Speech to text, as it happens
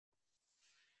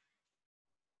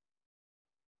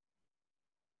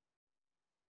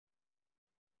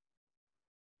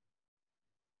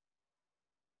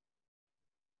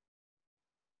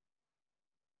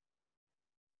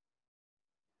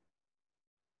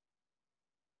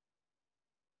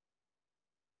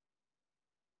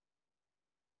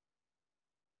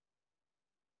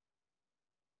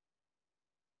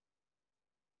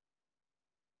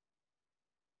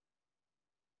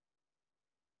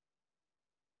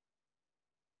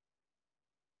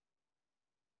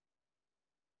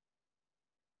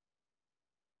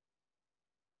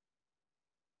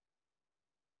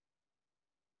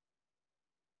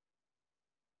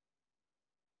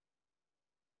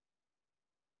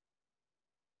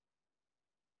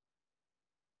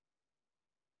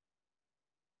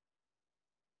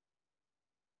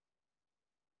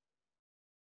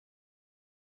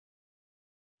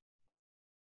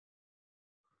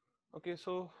Okay,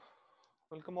 so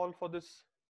welcome all for this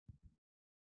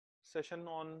session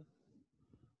on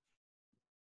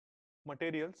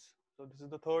materials. So this is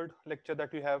the third lecture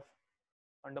that we have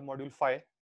under module 5.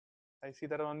 I see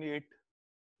there are only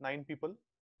 9 people.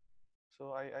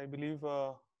 So I believe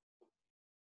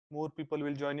more people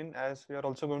will join in, as we are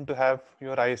also going to have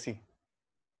your ISE.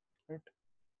 Right?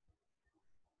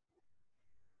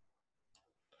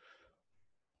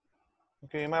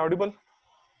 Okay, am I audible?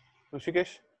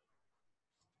 Rushikesh?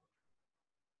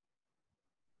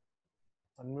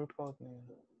 Unmute का होता नहीं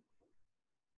है.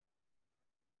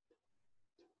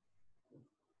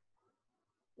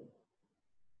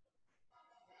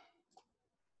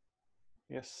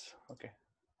 Yes, okay,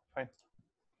 fine.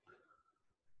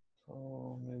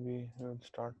 So maybe we will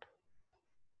start.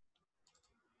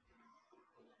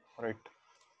 All right.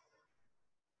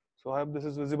 So I hope this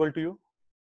is visible to you.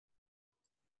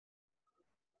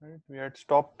 Right? We had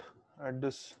stopped at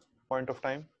this point of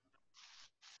time.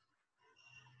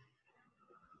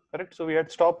 Correct. So we had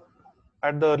stopped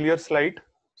at the earlier slide.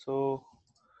 So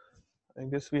I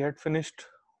guess we had finished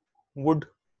wood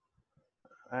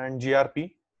and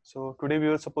GRP. So today we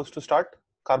were supposed to start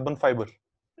carbon fiber.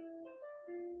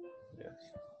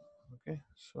 Yes. Okay.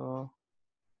 So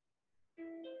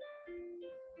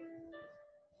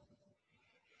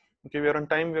we are on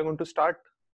time. We are going to start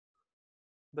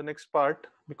the next part,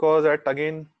 because at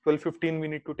again 12:15 we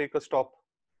need to take a stop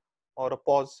or a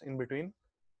pause in between,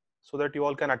 so that you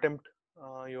all can attempt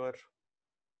your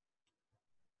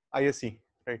ISE,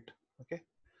 right? Okay.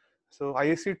 So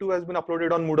ISE 2 has been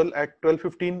uploaded on Moodle. At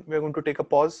 12:15 we are going to take a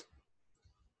pause,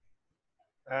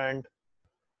 and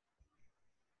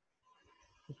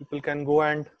people can go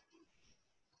and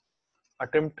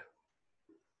attempt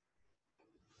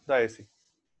the ISE,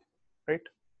 right?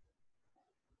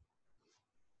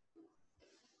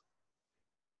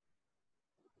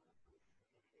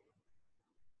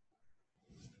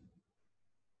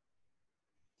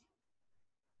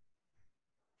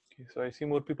 Okay, so I see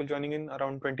more people joining in,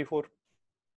 around 24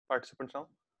 participants now.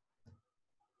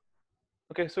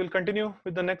 Okay, so we'll continue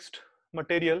with the next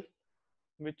material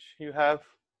which you have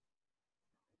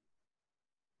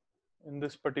in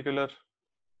this particular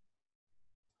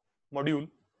module.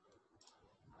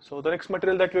 So the next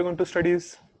material that we're going to study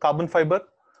is carbon fiber,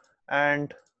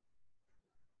 and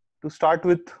to start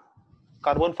with,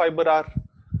 carbon fiber are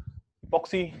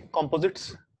epoxy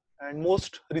composites, and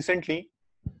most recently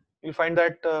you'll find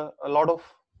that a lot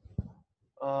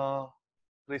of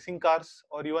racing cars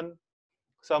or even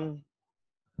some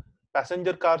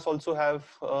passenger cars also have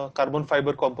carbon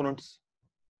fiber components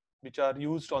which are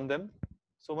used on them.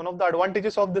 So one of the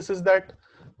advantages of this is that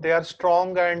they are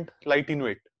strong and light in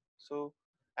weight. So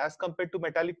as compared to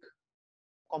metallic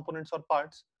components or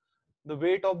parts, the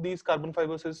weight of these carbon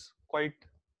fibers is quite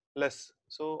less.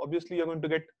 So obviously you're going to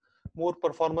get more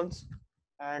performance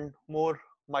and more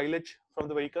mileage from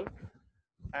the vehicle,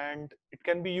 and it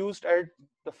can be used at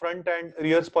the front and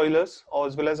rear spoilers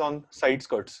as well as on side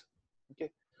skirts.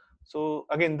 Okay, so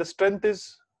again the strength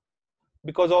is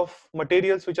because of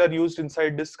materials which are used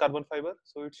inside this carbon fiber.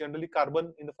 So it's generally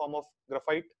carbon in the form of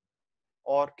graphite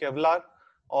or Kevlar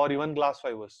or even glass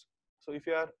fibers. So if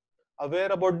you are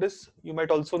aware about this, you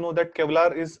might also know that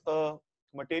Kevlar is a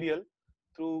material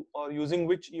through or using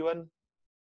which even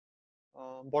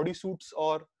body suits,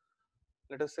 or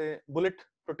let us say bullet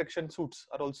protection suits,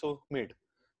 are also made.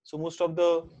 So most of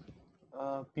the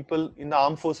people in the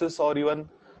armed forces or even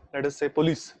let us say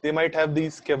police, they might have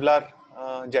these Kevlar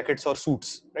jackets or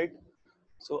suits, right?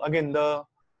 So again, the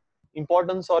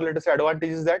importance or let us say advantage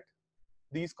is that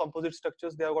these composite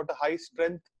structures, they have got a high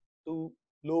strength to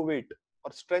low weight,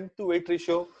 or strength to weight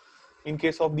ratio in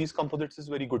case of these composites is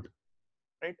very good,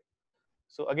 right?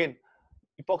 So again,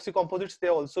 epoxy composites, they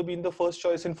have also been the first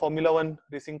choice in Formula 1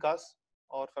 racing cars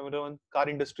or Formula 1 car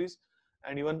industries,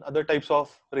 and even other types of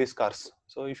race cars.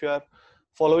 So if you are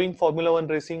following Formula 1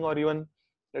 racing, or even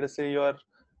let us say you are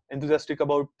enthusiastic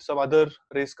about some other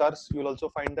race cars, you will also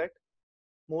find that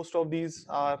most of these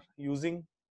are using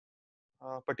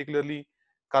particularly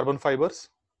carbon fibers.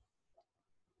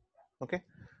 Okay,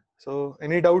 so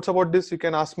any doubts about this, you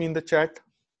can ask me in the chat,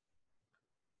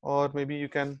 or maybe you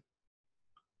can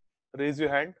raise your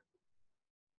hand.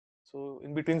 So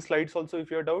in between slides also, if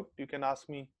you have doubt, you can ask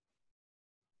me.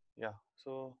 Yeah,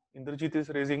 so Indrajit is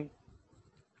raising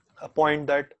a point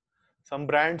that some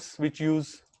brands which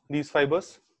use these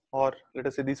fibers, or let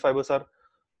us say these fibers are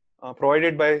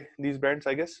provided by these brands,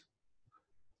 I guess.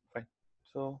 Fine.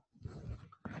 So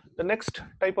the next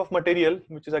type of material,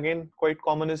 which is again quite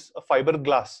common, is a fiber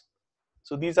glass.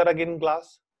 So these are again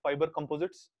glass fiber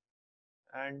composites,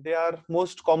 and they are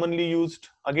most commonly used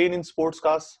again in sports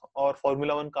cars or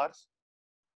Formula One cars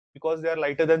because they are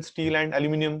lighter than steel and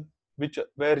aluminum, which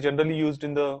were generally used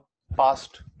in the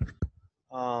past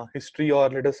history, or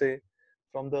let us say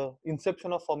from the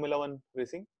inception of Formula One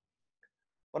racing.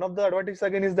 One of the advantages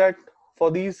again is that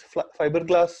for these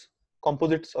fiberglass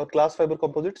composites or glass fiber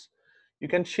composites, you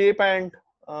can shape and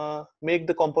make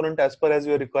the component as per as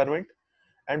your requirement.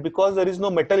 And because there is no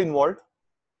metal involved,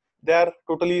 they are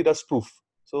totally rust proof.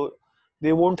 So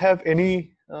they won't have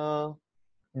any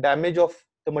damage of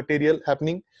the material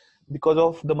happening because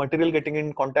of the material getting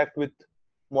in contact with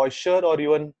moisture or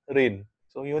even rain.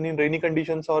 So even in rainy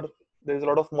conditions or there is a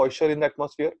lot of moisture in the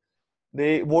atmosphere,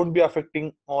 they won't be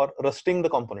affecting or rusting the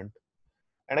component.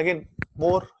 And again,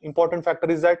 more important factor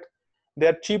is that they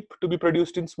are cheap to be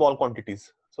produced in small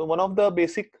quantities. So one of the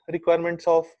basic requirements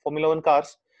of Formula One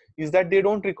cars is that they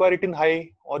don't require it in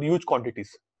high or huge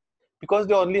quantities because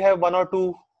they only have one or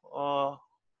two uh,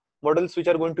 models which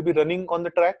are going to be running on the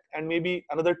track, and maybe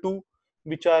another two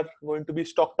which are going to be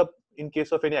stocked up in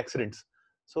case of any accidents.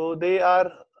 So they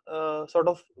are sort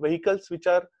of vehicles which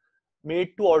are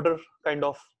made to order kind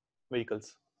of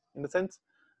vehicles. In the sense,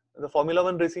 the Formula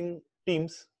One racing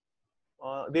teams,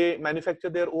 they manufacture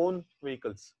their own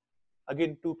vehicles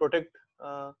again to protect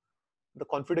the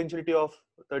confidentiality of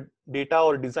the data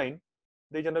or design.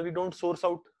 They generally don't source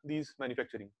out these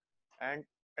manufacturing, and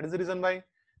that is the reason why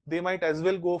they might as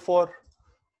well go for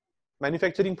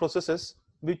manufacturing processes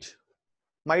which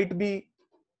might be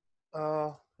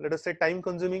let us say time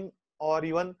consuming, or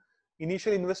even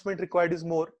initial investment required is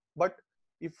more, but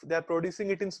if they are producing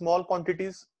it in small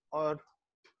quantities or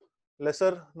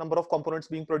lesser number of components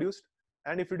being produced,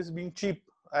 and if it is being cheap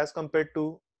as compared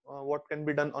to what can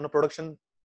be done on a production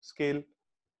scale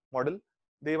model,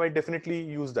 they might definitely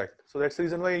use that. So that's the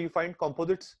reason why you find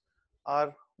composites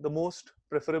are the most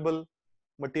preferable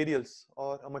materials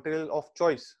or a material of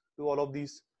choice to all of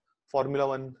these Formula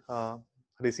One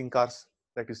racing cars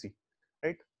that you see,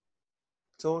 right?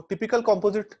 So typical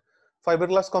composite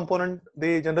fiberglass component,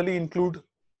 they generally include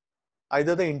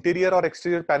either the interior or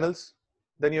exterior panels.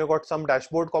 Then you've got some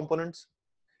dashboard components.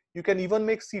 You can even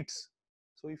make seats.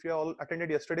 So if you all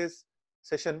attended yesterday's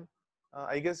session,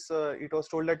 I guess it was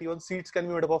told that even seats can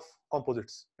be made up of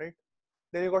composites, right?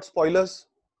 Then you got spoilers,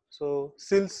 so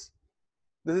sills.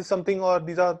 This is something, or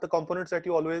these are the components that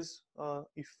you always,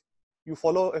 if you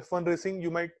follow F1 racing,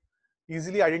 you might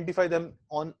easily identify them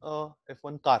on a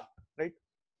F1 car, right?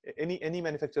 Any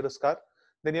manufacturer's car.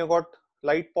 Then you got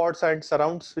light pods and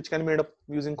surrounds, which can be made up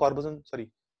using composites.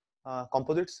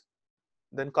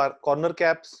 Then corner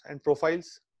caps and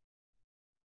profiles.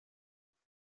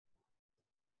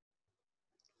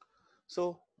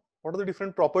 So what are the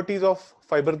different properties of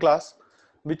fiberglass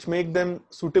which make them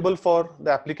suitable for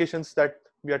the applications that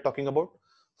we are talking about?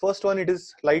 First one, it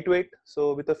is lightweight.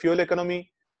 So with a fuel economy,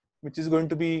 which is going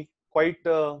to be quite,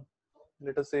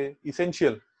 let us say,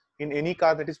 essential in any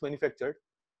car that is manufactured,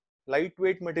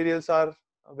 lightweight materials are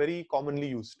very commonly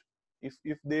used.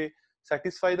 If they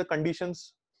satisfy the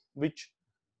conditions which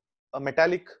a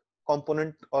metallic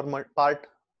component or part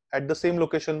at the same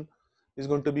location is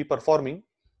going to be performing,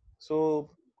 so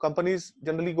companies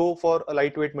generally go for a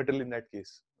lightweight material in that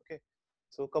case. Okay,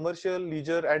 so commercial,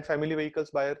 leisure, and family vehicles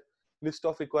buyer list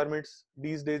of requirements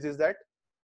these days is that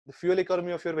the fuel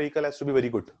economy of your vehicle has to be very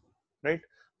good, right?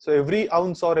 So every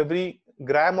ounce or every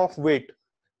gram of weight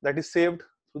that is saved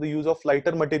through the use of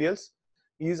lighter materials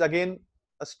is again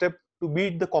a step to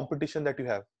beat the competition that you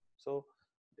have. So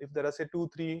if there are say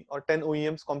 2, 3, or 10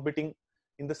 OEMs competing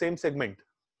in the same segment,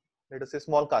 let us say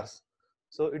small cars,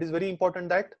 so it is very important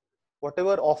that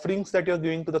whatever offerings that you're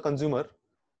giving to the consumer,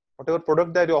 whatever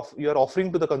product that you're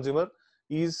offering to the consumer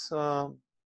is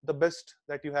the best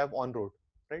that you have on road,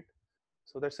 right?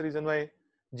 So that's the reason why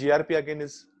GRP again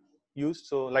is used.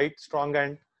 So light, strong,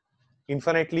 and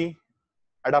infinitely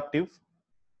adaptive.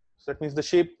 So that means the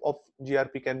shape of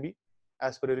GRP can be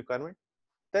as per your requirement.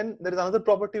 Then there is another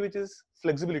property which is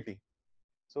flexibility.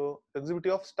 So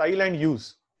flexibility of style and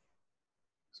use.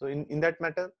 So in that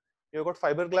matter, you've got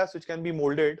fiberglass which can be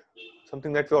molded,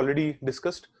 something that we already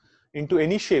discussed, into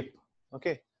any shape.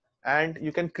 Okay, and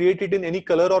you can create it in any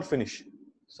color or finish.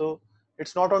 So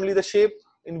it's not only the shape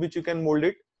in which you can mold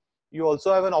it, you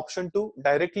also have an option to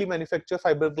directly manufacture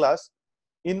fiberglass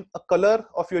in a color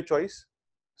of your choice.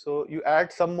 So you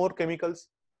add some more chemicals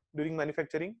during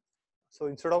manufacturing. So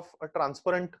instead of a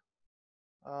transparent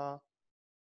uh,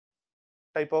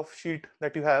 type of sheet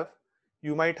that you have,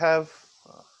 you might have,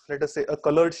 let us say, a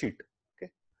colored sheet.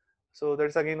 Okay, so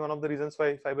that's again one of the reasons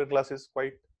why fiberglass is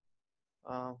quite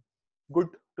uh, good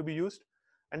to be used.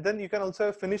 And then you can also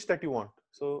have finish that you want.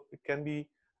 So it can be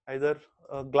either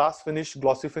a glass finish,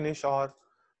 glossy finish, or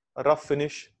a rough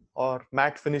finish or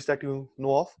matte finish that you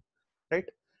know of, right?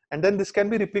 And then this can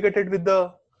be replicated with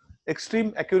the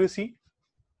extreme accuracy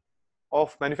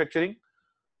of manufacturing.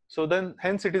 So then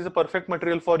hence it is a perfect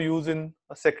material for use in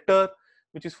a sector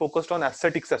which is focused on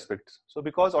aesthetics aspects. So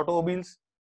because automobiles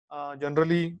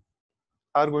generally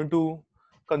are going to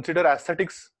consider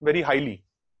aesthetics very highly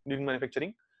during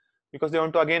manufacturing, because they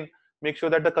want to again make sure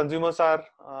that the consumers are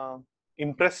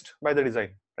impressed by the design,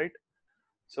 right?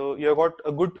 So you have got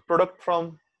a good product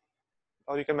from,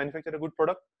 or you can manufacture a good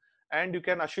product, and you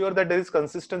can assure that there is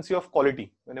consistency of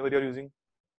quality whenever you're using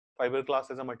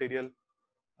fiberglass as a material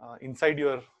inside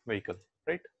your vehicle,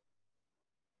 right?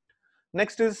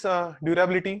 Next is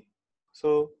durability.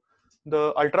 So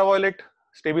the ultraviolet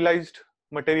stabilized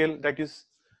material, that is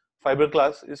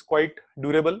fiberglass, is quite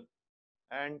durable,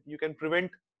 and you can prevent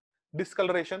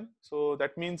discoloration. So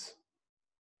that means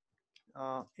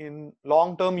in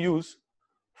long-term use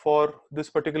for this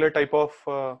particular type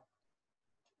of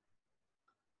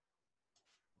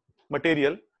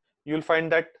material, you will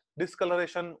find that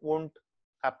discoloration won't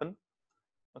happen.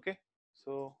 Okay,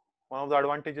 so one of the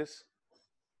advantages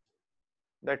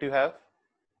that you have.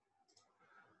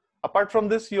 Apart from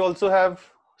this, you also have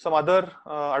some other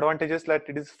advantages, that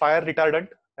it is fire retardant.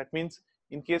 That means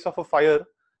in case of a fire,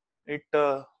 it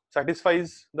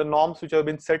satisfies the norms which have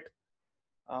been set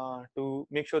to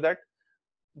make sure that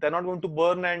they're not going to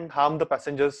burn and harm the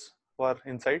passengers who are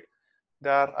inside. They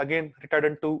are again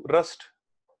retardant to rust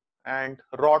and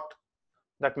rot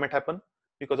that might happen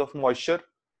because of moisture,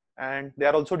 and they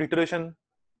are also deterioration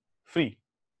free.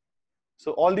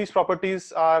 So all these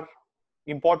properties are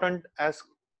important as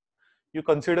you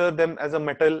consider them as a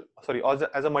metal, sorry,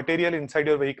 as a material inside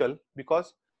your vehicle,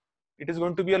 because it is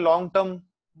going to be a long-term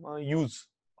use,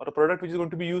 or a product which is going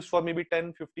to be used for maybe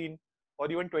 10, 15,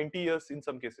 or even 20 years in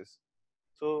some cases.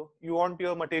 So you want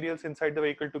your materials inside the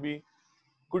vehicle to be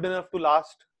good enough to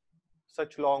last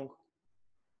such long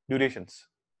durations,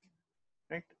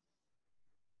 right?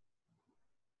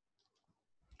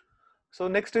 So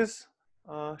next is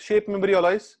shape memory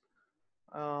alloys.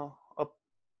 A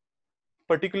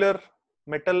particular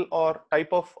metal or type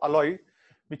of alloy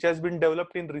which has been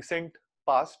developed in recent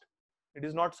past. It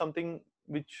is not something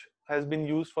which has been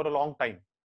used for a long time.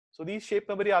 So these shape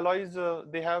memory alloys,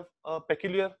 they have a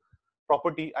peculiar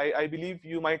property. I believe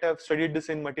you might have studied this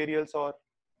in materials or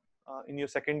in your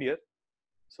second year.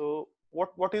 So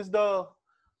what is the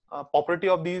property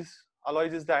of these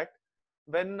alloys is that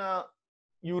when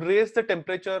you raise the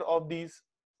temperature of these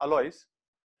alloys,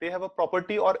 they have a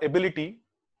property or ability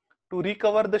to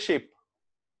recover the shape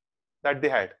that they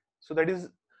had. So that is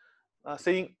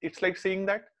saying, it's like saying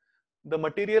that the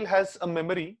material has a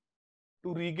memory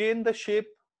to regain the shape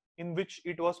in which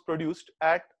it was produced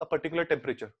at a particular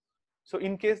temperature. So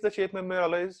in case the shape memory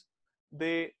alloys,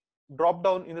 they drop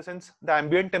down, in the sense the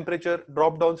ambient temperature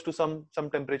drop down to some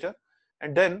temperature,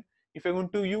 and then if you're going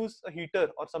to use a heater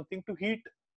or something to heat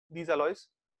these alloys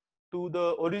to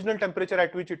the original temperature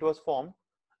at which it was formed,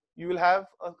 you will have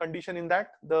a condition in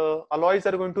that the alloys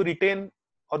are going to retain,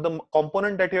 or the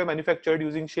component that you have manufactured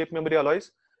using shape memory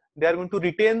alloys, they are going to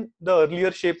retain the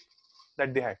earlier shape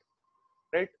that they had,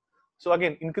 right? So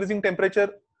again, increasing temperature,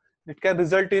 it can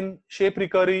result in shape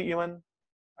recovery even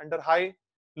under high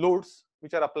loads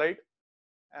which are applied.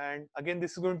 And again,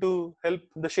 this is going to help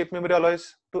the shape memory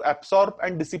alloys to absorb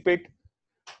and dissipate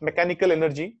mechanical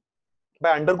energy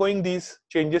by undergoing these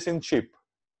changes in shape.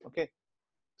 Okay,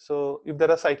 so if there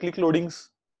are cyclic loadings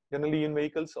generally in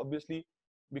vehicles, obviously,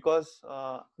 because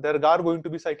there are going to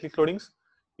be cyclic loadings,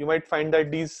 you might find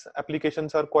that these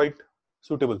applications are quite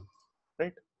suitable,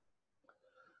 right?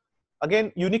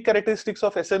 Again, unique characteristics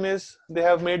of SMAs, they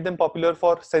have made them popular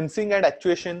for sensing and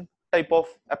actuation type of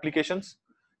applications.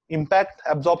 Impact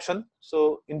absorption,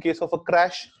 so in case of a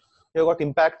crash, you have got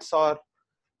impacts, or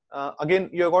again,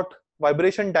 you have got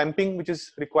vibration damping which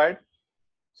is required.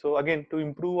 So again, to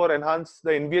improve or enhance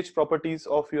the NVH properties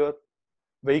of your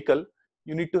vehicle,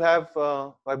 you need to have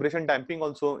vibration damping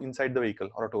also inside the vehicle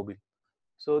or automobile.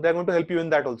 So they're going to help you in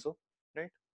that also,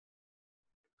 right?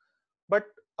 But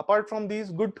apart from these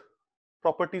good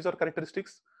properties or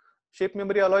characteristics, shape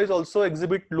memory alloys also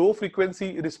exhibit low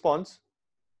frequency response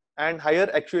and higher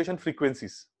actuation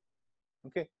frequencies.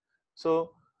 Okay,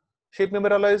 so shape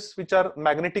memory alloys which are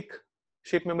magnetic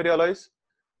shape memory alloys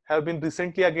have been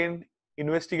recently again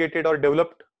investigated or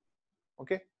developed.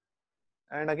 Okay,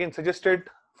 and again suggested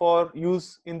for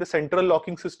use in the central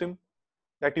locking system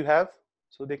that you have.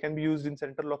 So they can be used in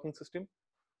central locking system,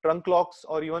 trunk locks,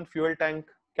 or even fuel tank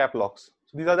cap locks.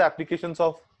 So these are the applications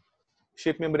of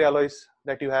shape memory alloys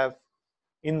that you have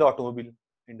in the automobile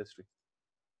industry.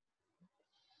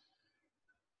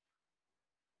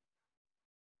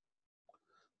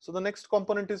 So the next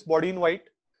component is body in white,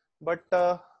 but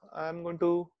I'm going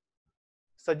to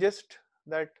suggest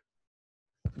that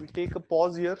we take a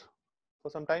pause here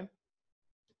for some time,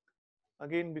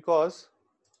 again because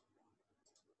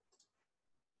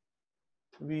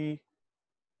we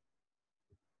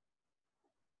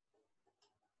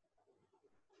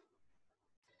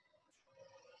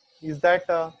is that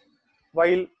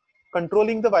while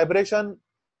controlling the vibration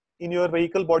in your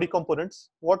vehicle body components,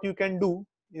 what you can do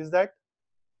is that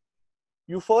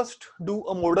you first do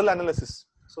a modal analysis.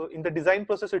 So in the design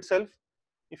process itself,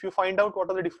 if you find out what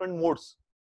are the different modes,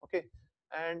 okay,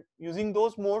 and using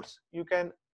those modes, you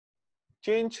can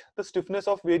change the stiffness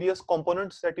of various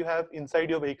components that you have inside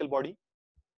your vehicle body.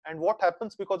 And what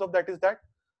happens because of that is that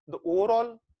the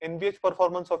overall NVH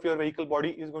performance of your vehicle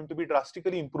body is going to be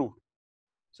drastically improved.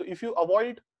 So if you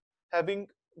avoid having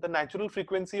the natural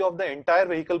frequency of the entire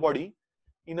vehicle body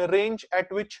in a range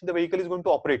at which the vehicle is going to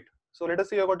operate. So let us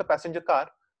say you've got a passenger car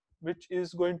which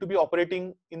is going to be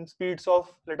operating in speeds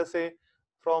of, let us say,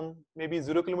 from maybe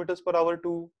 0 kilometers per hour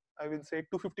to, I will say,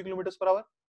 250 kilometers per hour,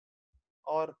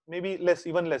 or maybe less,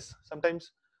 even less.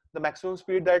 Sometimes the maximum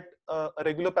speed that a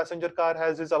regular passenger car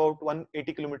has is about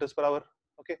 180 kilometers per hour.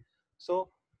 Okay, so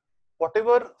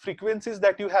whatever frequencies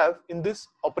that you have in this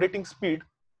operating speed,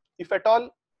 if at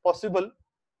all possible,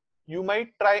 you might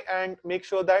try and make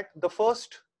sure that the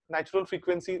first natural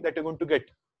frequency that you're going to get,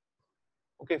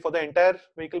 okay, for the entire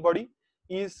vehicle body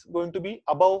is going to be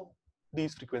above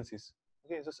these frequencies.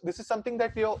 Okay, so this is something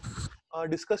that we have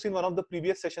discussed in one of the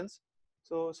previous sessions.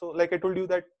 So like I told you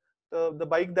that the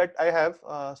bike that I have,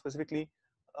 specifically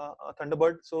a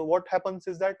Thunderbird. So what happens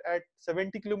is that at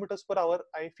 70 kilometers per hour,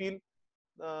 I feel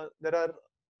there are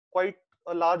quite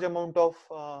a large amount of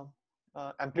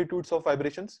amplitudes of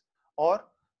vibrations, or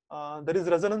there is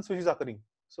resonance which is occurring.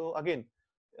 So again,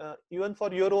 even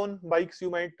for your own bikes, you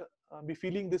might be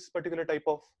feeling this particular type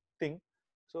of thing.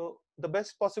 So the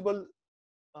best possible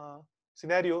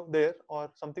scenario there,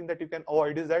 or something that you can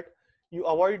avoid, is that you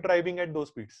avoid driving at those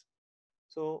speeds.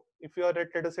 So if you are at,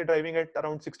 let us say, driving at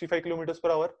around 65 kilometers per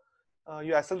hour,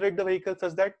 you accelerate the vehicle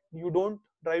such that you don't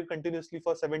drive continuously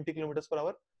for 70 kilometers per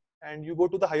hour, and you go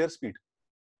to the higher speed.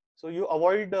 So you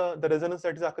avoid the resonance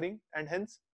that is occurring, and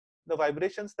hence the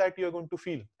vibrations that you are going to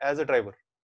feel as a driver.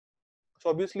 So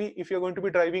obviously, if you're going to be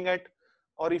driving at,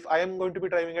 or if I am going to be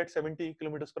driving at 70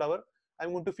 kilometers per hour,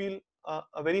 I'm going to feel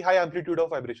a very high amplitude of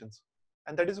vibrations,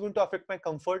 and that is going to affect my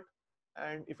comfort.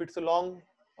 And if it's a long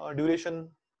duration,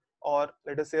 or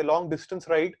let us say a long distance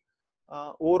ride,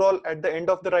 overall at the end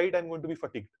of the ride, I'm going to be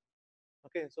fatigued.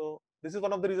 Okay, so this is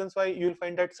one of the reasons why you will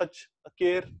find that such a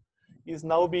care is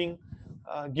now being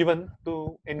given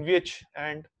to NVH,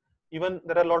 and even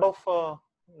there are a lot of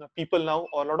people now,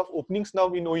 or a lot of openings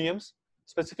now in OEMs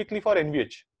specifically for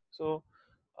NVH. So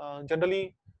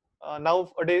generally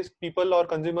nowadays people or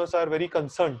consumers are very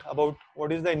concerned about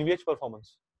what is the NVH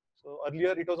performance. So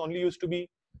earlier it was only used to be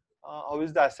how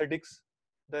is the aesthetics,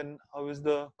 then how is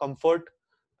the comfort,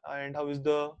 and how is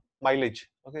the mileage.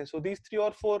 Okay, so these 3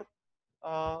 or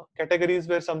 4 categories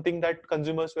were something that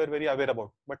consumers were very aware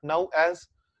about. But now, as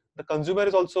the consumer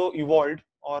is also evolved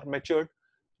or matured,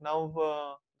 now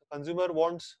the consumer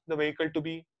wants the vehicle to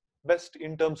be best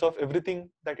in terms of everything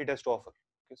that it has to offer.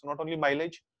 Okay, so not only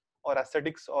mileage or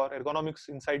aesthetics or ergonomics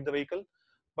inside the vehicle,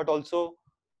 but also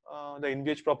the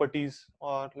NVH properties,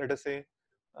 or let us say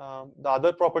the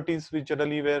other properties which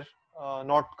generally were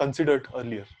not considered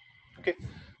earlier. Okay,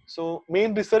 so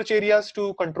main research areas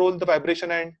to control the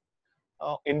vibration and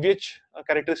NVH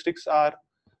characteristics are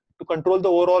to control the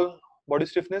overall body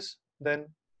stiffness. Then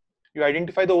you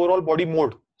identify the overall body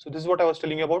mode. So this is what I was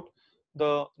telling you about,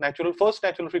 the first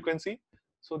natural frequency.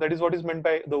 So that is what is meant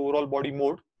by the overall body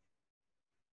mode.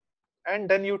 And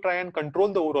then you try and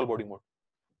control the overall body mode.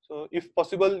 So if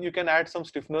possible, you can add some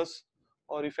stiffness,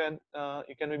 or you can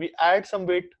maybe add some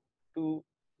weight to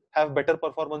have better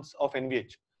performance of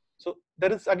NVH. So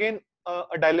there is again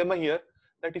a dilemma here,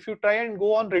 that if you try and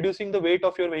go on reducing the weight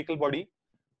of your vehicle body,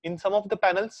 in some of the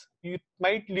panels, it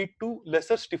might lead to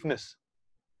lesser stiffness.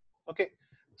 Okay,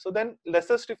 so then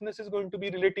lesser stiffness is going to be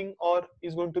relating, or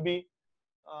is going to be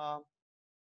uh,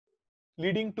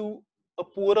 leading to a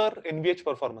poorer NVH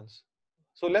performance.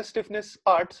 So less stiffness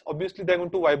parts, obviously they're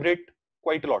going to vibrate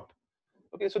quite a lot.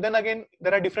 Okay, so then again,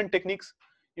 there are different techniques.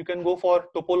 You can go for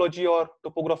topology or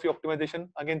topography optimization,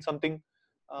 again something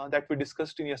that we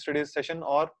discussed in yesterday's session,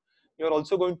 or you're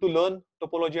also going to learn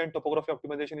topology and topography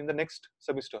optimization in the next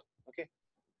semester. Okay,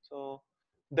 so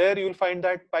there you will find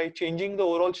that by changing the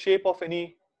overall shape of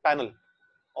any panel,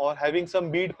 or having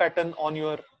some bead pattern on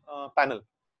your panel,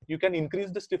 you can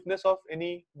increase the stiffness of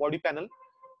any body panel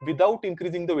without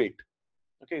increasing the weight.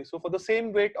 Okay, so for the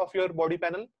same weight of your body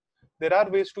panel, there are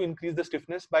ways to increase the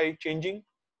stiffness by changing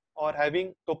or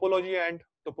having topology and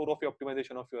topography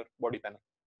optimization of your body panel,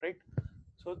 right?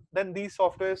 So then these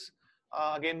softwares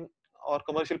again, or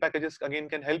commercial packages again,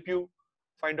 can help you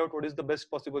find out what is the best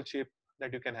possible shape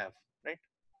that you can have, right?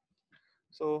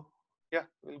 So yeah,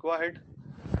 we'll go ahead.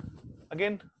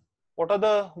 Again, what are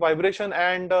the vibration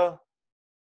and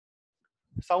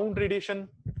sound radiation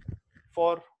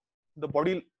for the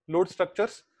body load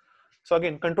structures? So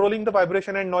again, controlling the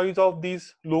vibration and noise of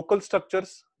these local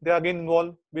structures, they again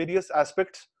involve various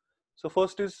aspects. So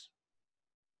first is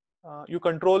you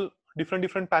control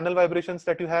different panel vibrations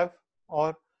that you have,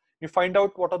 or you find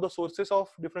out what are the sources of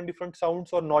different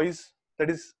sounds or noise, that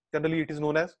is generally it is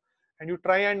known as, and you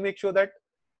try and make sure that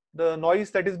the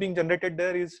noise that is being generated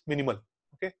there is minimal.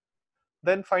 Okay,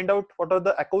 then find out what are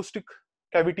the acoustic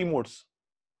cavity modes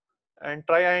and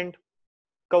try and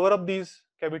cover up these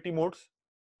cavity modes.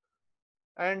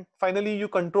 And finally, you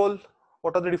control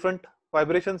what are the different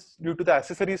vibrations due to the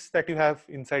accessories that you have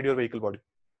inside your vehicle body.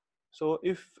 So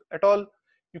if at all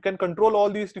you can control all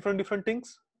these different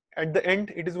things, at the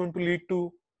end it is going to lead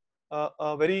to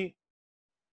a very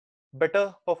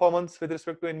better performance with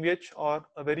respect to NVH, or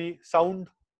a very sound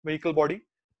vehicle body,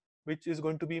 which is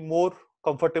going to be more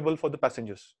comfortable for the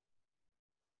passengers,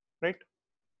 right?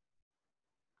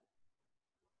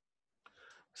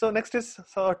 So next is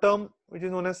a term which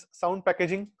is known as sound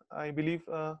packaging. I believe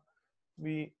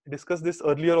we discussed this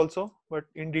earlier also, but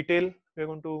in detail we are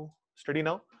going to study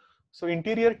now. So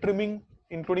interior trimming,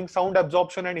 including sound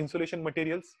absorption and insulation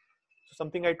materials. So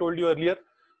something I told you earlier,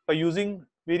 by using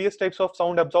various types of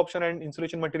sound absorption and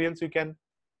insulation materials, you can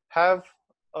have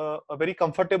a very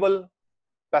comfortable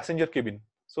passenger cabin.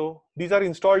 So these are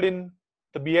installed in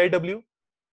the BIW,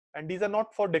 and these are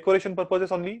not for decoration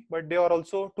purposes only, but they are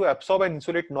also to absorb and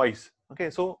insulate noise. Okay,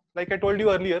 so like I told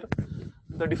you earlier,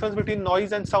 the difference between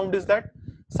noise and sound is that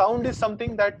sound is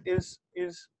something that is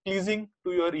pleasing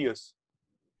to your ears.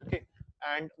 Okay,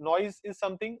 and noise is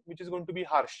something which is going to be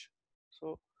harsh.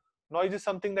 So noise is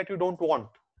something that you don't want.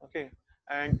 Okay,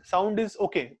 and sound is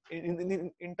okay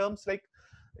in terms like,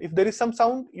 if there is some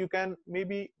sound, you can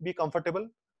maybe be comfortable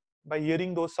by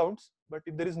hearing those sounds, but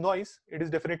if there is noise, it is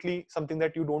definitely something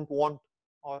that you don't want,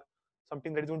 or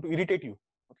something that is going to irritate you.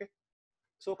 Okay,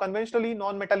 so conventionally,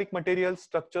 non-metallic materials,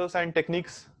 structures and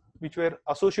techniques which were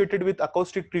associated with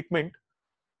acoustic treatment,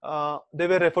 they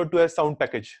were referred to as sound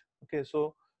package. Okay,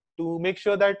 so to make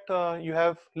sure that you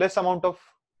have less amount of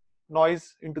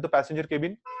noise into the passenger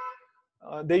cabin,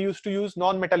 they used to use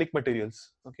non-metallic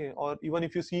materials. Okay, or even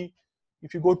if you see,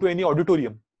 if you go to any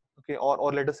auditorium, okay,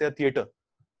 or let us say a theater,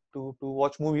 to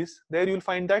watch movies, there you will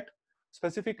find that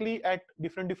specifically at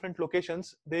different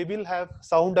locations, they will have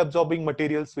sound absorbing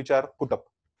materials which are put up.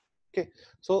 Okay,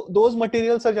 so those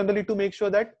materials are generally to make sure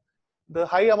that the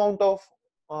high amount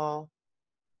of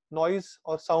noise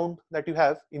or sound that you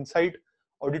have inside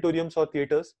auditoriums or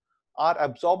theaters are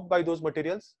absorbed by those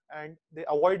materials, and they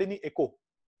avoid any echo.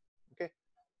 Okay,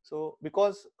 so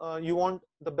because you want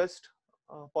the best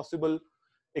possible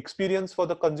experience for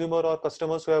the consumer or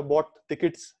customers who have bought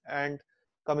tickets and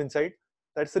come inside,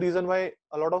 that's the reason why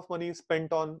a lot of money is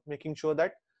spent on making sure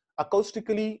that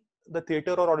acoustically the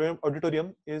theater or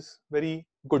auditorium is very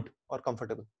good or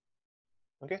comfortable.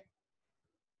 Okay,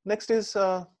 next is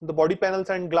the body panels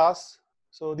and glass.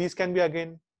 So these can be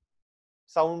again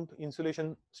sound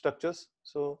insulation structures.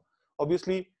 So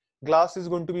obviously glass is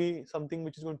going to be something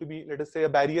which is going to be, let us say, a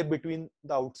barrier between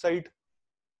the outside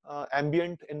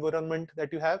ambient environment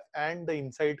that you have and the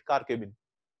inside car cabin.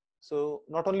 So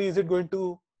not only is it going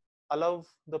to allow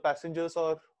the passengers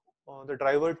or the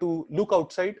driver to look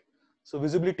outside, so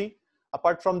visibility,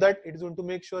 apart from that, it is going to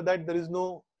make sure that there is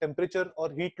no temperature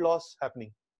or heat loss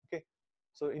happening. Okay,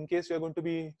 so in case you are going to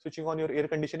be switching on your air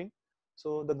conditioning,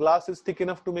 so the glass is thick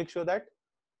enough to make sure that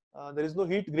there is no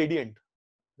heat gradient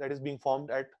that is being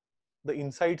formed at the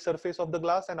inside surface of the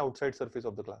glass and outside surface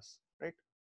of the glass, right?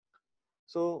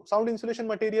 So sound insulation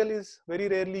material is very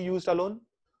rarely used alone.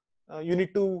 You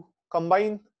need to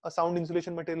combine a sound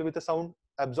insulation material with a sound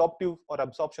absorptive or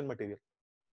absorption material.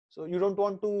 So you don't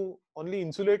want to only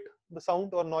insulate the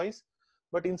sound or noise,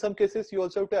 but in some cases you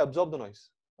also have to absorb the noise.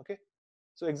 Okay,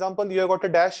 so example, you have got a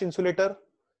dash insulator,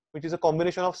 which is a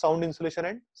combination of sound insulation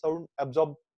and sound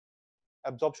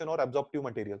absorption or absorptive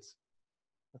materials.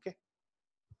 Okay,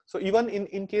 so even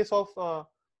in case of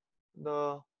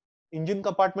the engine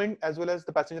compartment as well as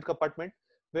the passenger compartment,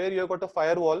 where you have got a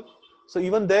firewall, so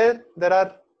even there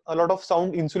are a lot of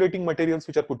sound insulating materials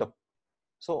which are put up.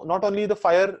 So not only the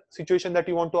fire situation that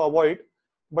you want to avoid,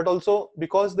 but also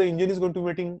because the engine is going to be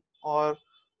emitting or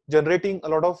generating a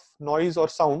lot of noise or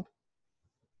sound,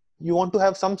 you want to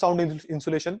have some sound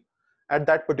insulation at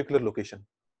that particular location.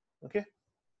 Okay.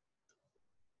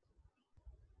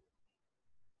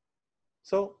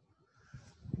 So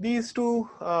these two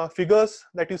figures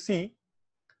that you see,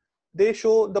 they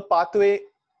show the pathway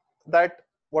that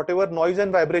whatever noise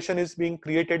and vibration is being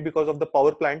created because of the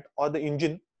power plant or the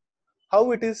engine,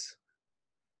 how it is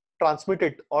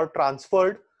transmitted or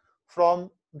transferred from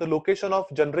the location of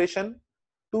generation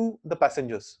to the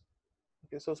passengers.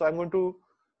 Okay, so I'm going to,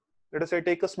 let us say,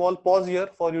 take a small pause here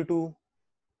for you to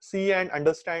see and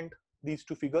understand these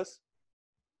two figures.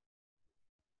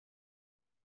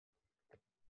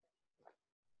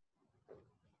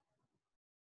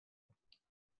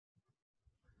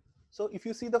 So if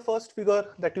you see the first figure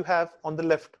that you have on the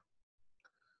left,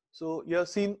 so you have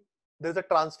seen there's a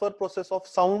transfer process of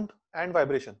sound and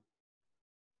vibration.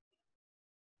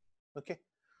 Okay,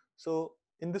 so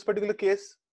in this particular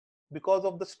case, because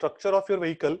of the structure of your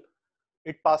vehicle,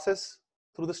 it passes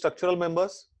through the structural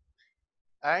members,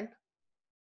 and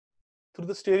through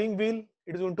the steering wheel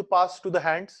it is going to pass to the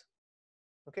hands.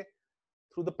 Okay,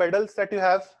 through the pedals that you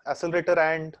have, accelerator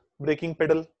and braking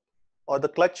pedal or the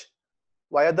clutch,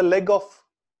 via the leg of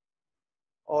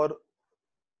or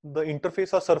the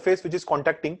interface or surface which is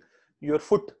contacting your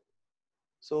foot.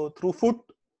 So through foot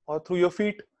or through your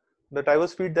feet, the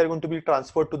driver's feet, they're going to be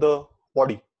transferred to the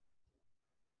body.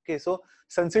 Okay, so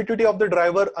sensitivity of the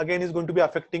driver again is going to be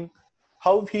affecting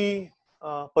how he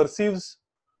perceives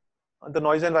the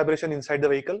noise and vibration inside the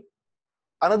vehicle.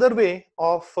 Another way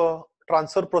of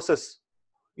transfer process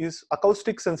is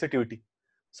acoustic sensitivity.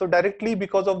 So directly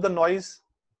because of the noise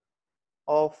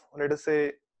of, let us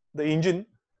say, the engine,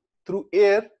 through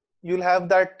air, you'll have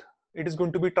that it is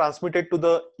going to be transmitted to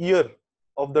the ear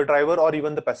of the driver or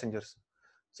even the passengers.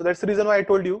 So that's the reason why I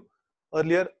told you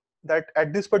earlier that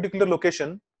at this particular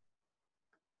location,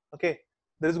 okay,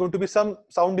 there is going to be some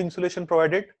sound insulation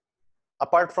provided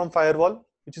apart from firewall,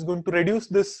 which is going to reduce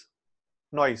this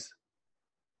noise.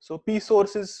 So P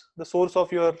source is the source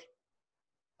of your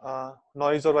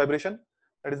noise or vibration,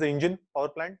 that is the engine power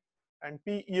plant, and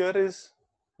P ear is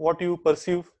what you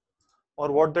perceive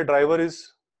or what the driver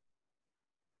is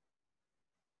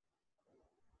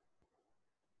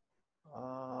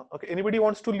okay. Anybody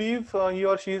wants to leave, he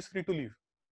or she is free to leave.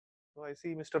 So I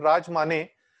see Mr. Raj Mane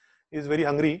is very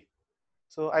hungry,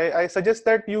 so I suggest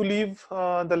that you leave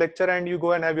the lecture and you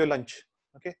go and have your lunch.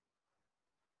 Okay,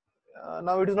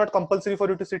 now it is not compulsory for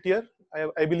you to sit here.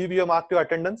 I believe you have marked your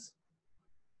attendance,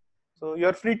 so you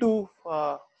are free to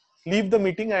leave the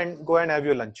meeting and go and have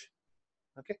your lunch.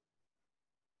 Okay,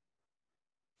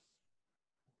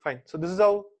 fine. So this is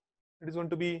how it is going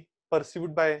to be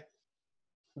perceived by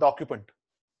the occupant.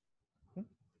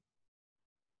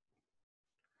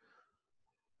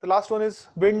 The last one is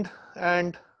wind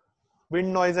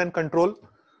noise and control.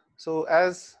 So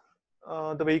as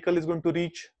the vehicle is going to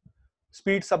reach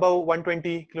speeds above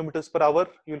 120 kilometers per hour,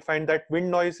 you will find that wind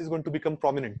noise is going to become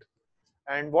prominent.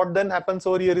 And what then happens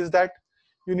over here is that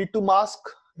you need to mask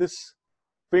this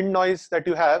wind noise that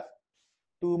you have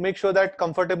to make sure that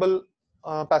comfortable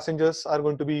passengers are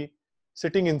going to be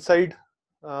sitting inside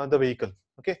the vehicle.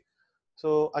 Okay,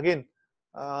 so again,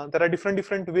 there are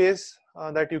different ways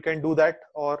that you can do that,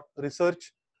 or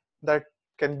research that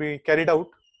can be carried out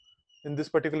in this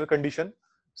particular condition.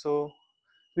 So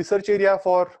research area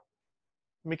for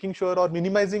making sure or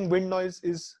minimizing wind noise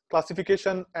is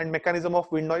classification and mechanism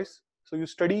of wind noise. So you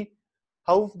study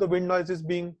how the wind noise is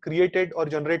being created or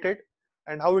generated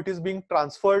and how it is being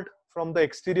transferred from the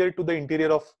exterior to the interior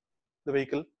of the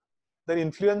vehicle. Then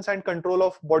influence and control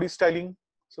of body styling.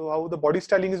 So how the body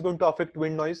styling is going to affect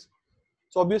wind noise.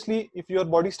 So obviously, if your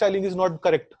body styling is not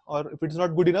correct or if it is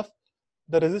not good enough,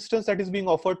 the resistance that is being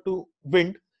offered to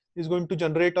wind is going to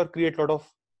generate or create a lot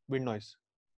of wind noise.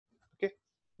 Okay,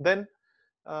 then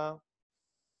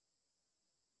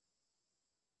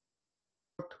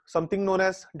something known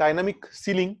as dynamic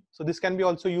sealing. So this can be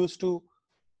also used to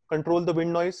control the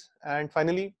wind noise. And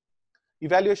finally,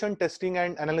 evaluation, testing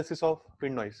and analysis of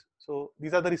wind noise. So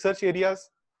these are the research areas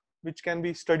which can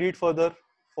be studied further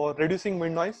for reducing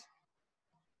wind noise.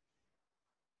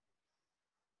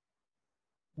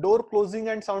 Door closing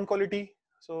and sound quality.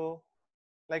 So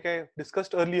like I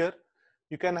discussed earlier,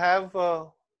 you can have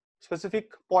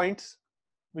specific points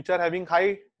which are having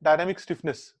high dynamic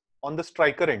stiffness on the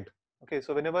striker end. Okay,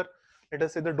 so whenever, let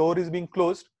us say, the door is being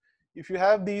closed, if you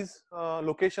have these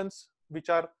locations which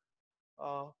are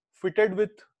fitted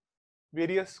with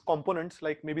various components,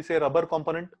 like maybe say rubber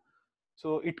component,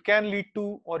 So it can lead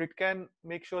to, or it can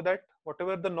make sure that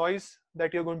whatever the noise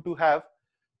that you're going to have,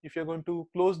 if you're going to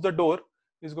close the door,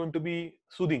 is going to be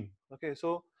soothing. Okay,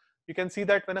 so you can see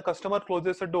that when a customer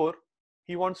closes a door,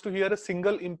 he wants to hear a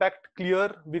single impact, clear,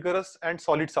 vigorous, and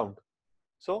solid sound.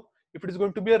 So if it is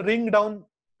going to be a ring down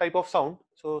type of sound,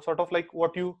 so sort of like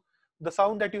the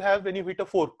sound that you have when you hit a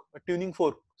fork, a tuning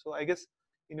fork. So I guess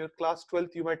in your class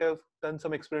 12th, you might have done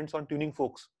some experiments on tuning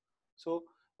forks. So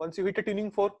once you hit a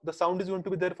tuning fork, the sound is going to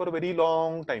be there for a very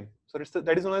long time. So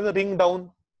that is known as a ring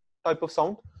down type of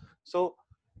sound. So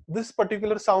this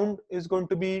particular sound is going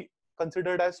to be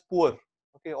considered as poor,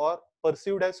 okay, or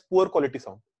perceived as poor quality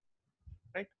sound,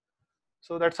 right?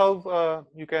 So that's how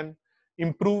you can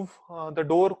improve the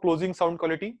door closing sound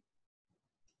quality.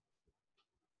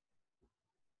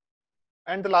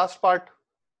 And the last part,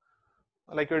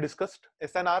 like we discussed,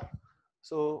 SNR.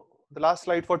 So the last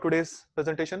slide for today's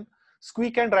presentation,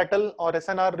 squeak and rattle, or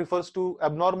SNR, refers to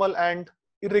abnormal and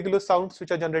irregular sounds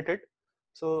which are generated.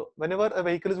 So whenever a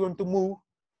vehicle is going to move,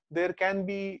 there can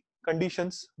be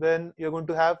conditions when you're going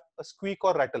to have a squeak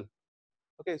or rattle.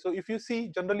 Okay, so if you see,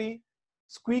 generally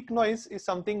squeak noise is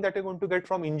something that you're going to get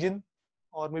from engine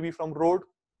or maybe from road.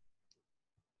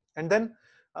 And then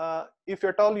if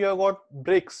at all you have got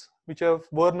brakes which have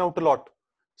worn out a lot,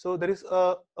 so there is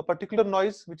a particular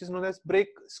noise which is known as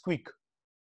brake squeak.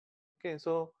 Okay,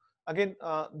 so again,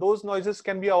 those noises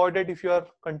can be avoided if you are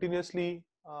continuously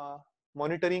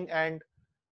monitoring and,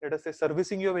 let us say,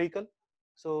 servicing your vehicle.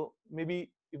 So maybe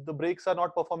if the brakes are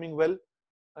not performing well,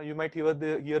 you might hear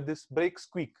this brake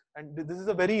squeak, and this is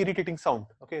a very irritating sound.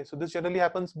 Okay, so this generally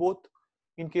happens both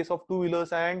in case of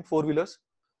two-wheelers and four-wheelers.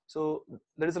 So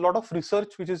there is a lot of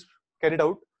research which is carried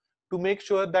out to make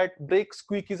sure that brake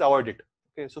squeak is avoided.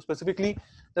 Okay, so specifically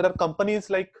there are companies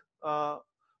like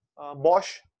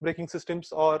Bosch braking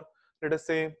systems, or let us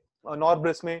say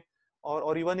Norbresme,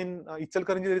 or even in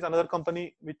Ichalkaranji there is another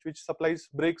company which supplies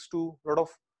brakes to a lot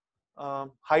of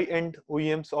high-end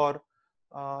OEMs, or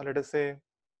let us say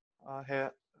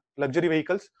luxury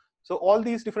vehicles. So all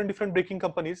these different braking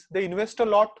companies, they invest a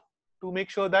lot to make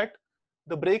sure that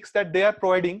the brakes that they are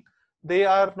providing, they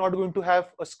are not going to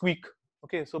have a squeak.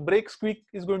 Okay, so brake squeak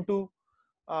is going to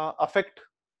affect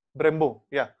Brembo.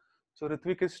 Yeah, so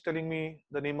Ritvik is telling me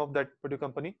the name of that particular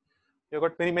company. You've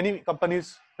got many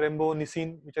companies, Brembo,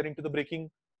 Nissin, which are into the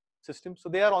braking system. So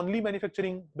they are only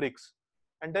manufacturing brakes,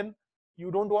 and then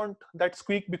you don't want that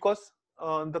squeak because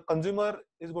the consumer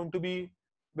is going to be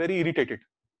very irritated.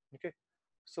 Okay,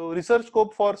 so research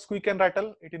scope for squeak and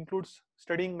rattle, it includes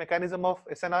studying mechanism of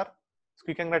SNR,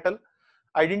 squeak and rattle,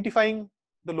 identifying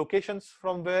the locations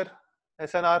from where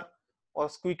SNR or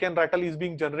squeak and rattle is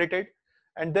being generated,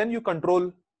 and then you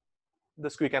control the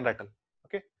squeak and rattle.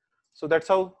 Okay, so that's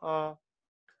how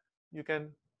you can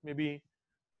maybe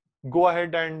go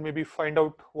ahead and maybe find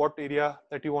out what area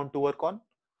that you want to work on.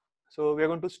 So we are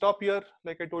going to stop here,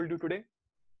 like I told you today.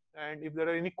 And if there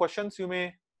are any questions, you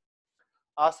may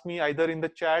ask me either in the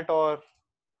chat, or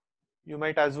you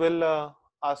might as well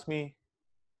ask me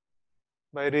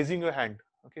by raising your hand.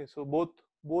 Okay, so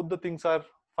both the things are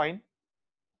fine.